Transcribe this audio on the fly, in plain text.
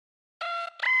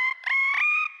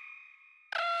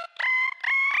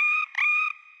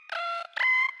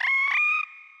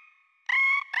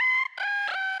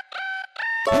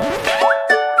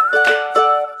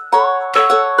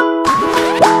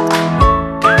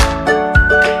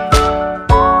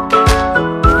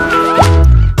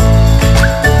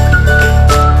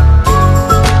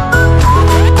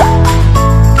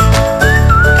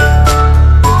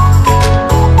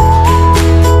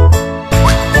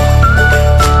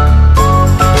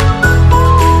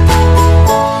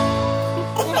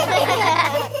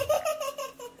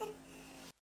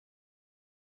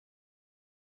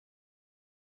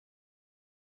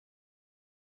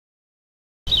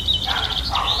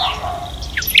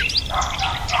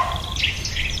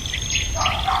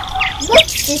Look,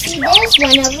 Sissy, there's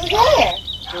one over there.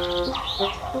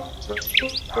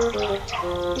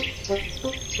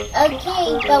 Okay,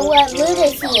 but what mood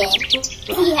is he in? Is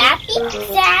he happy?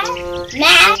 Sad?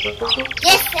 Mad?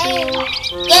 Just saying.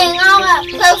 Getting all up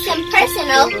close and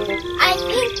personal, I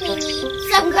think we need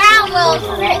some ground rules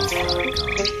first.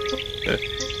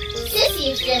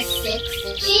 Sissy's just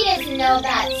 6. She doesn't know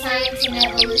about science and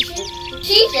evolution.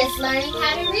 She's just learning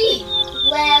how to read.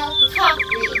 Well, talk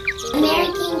read.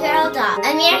 American Girl doll.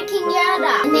 American Girl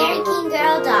doll. American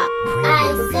Girl doll.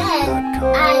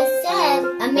 I said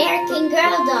American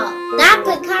Girl doll. Not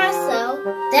Picasso.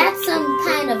 That's some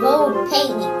kind of old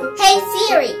painting. Hey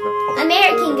Siri.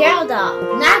 American Girl doll.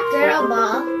 Not girl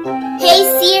ball. Hey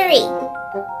Siri.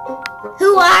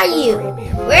 Who are you?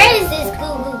 Where is this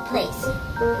goo-goo place?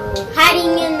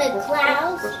 Hiding in the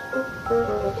clouds?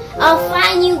 I'll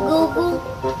find you, Google.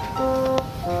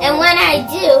 And when I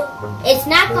do, it's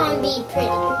not going to be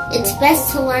pretty. It's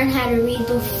best to learn how to read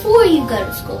before you go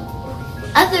to school.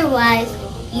 Otherwise,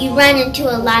 you run into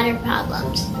a lot of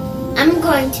problems. I'm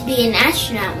going to be an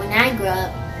astronaut when I grow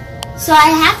up, so I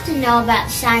have to know about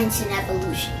science and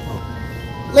evolution.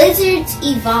 Lizards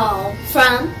evolved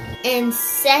from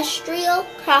ancestral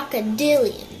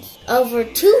crocodilians over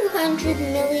 200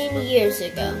 million years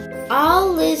ago.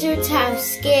 All lizards have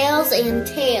scales and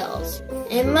tails,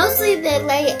 and mostly they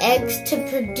lay eggs to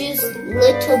produce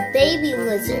little baby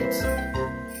lizards.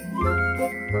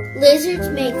 Lizards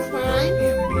may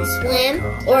climb,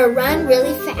 swim, or run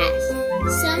really fast.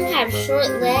 Some have short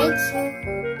legs,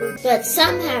 but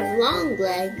some have long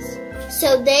legs,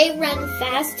 so they run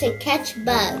fast to catch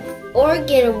bugs or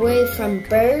get away from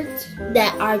birds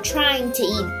that are trying to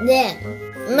eat them.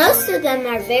 Most of them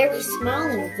are very small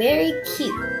and very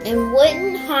cute and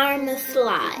wouldn't harm a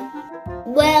fly.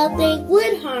 Well, they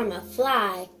would harm a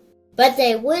fly, but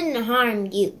they wouldn't harm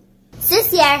you.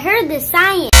 Sissy, I heard the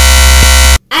science.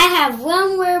 I have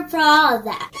one word for all of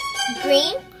that.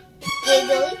 Green,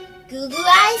 giggly, goo-goo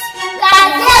eyes,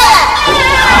 Godzilla!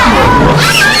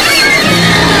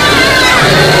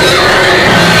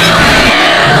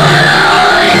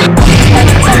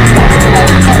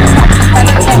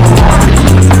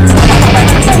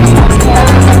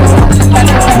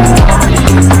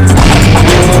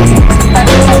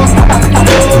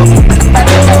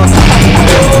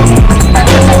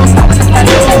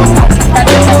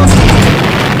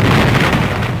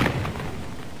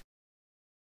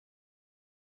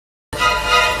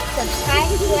 Subscribe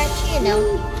to our channel,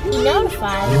 be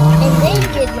notified, and then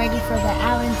get ready for the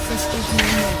Allen Sisters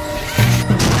movie.